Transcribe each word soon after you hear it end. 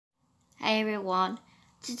Hi everyone,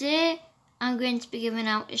 today I'm going to be giving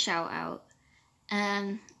out a shout out,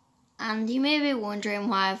 and you may be wondering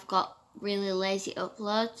why I've got really lazy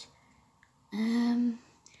uploads, and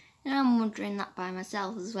I'm wondering that by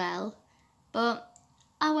myself as well, but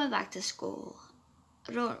I went back to school.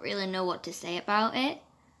 I don't really know what to say about it,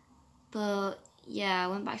 but yeah, I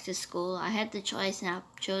went back to school. I had the choice and I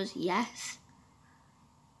chose yes.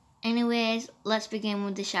 Anyways, let's begin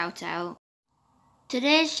with the shout out.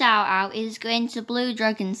 Today's shout out is going to Blue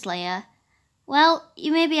Dragon Slayer. Well,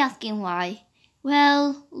 you may be asking why.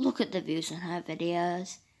 Well, look at the views on her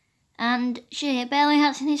videos. And she barely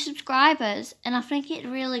has any subscribers, and I think it's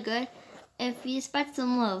really good if you spread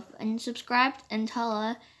some love and subscribe and tell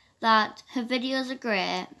her that her videos are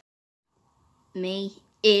great. Me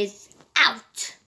is out.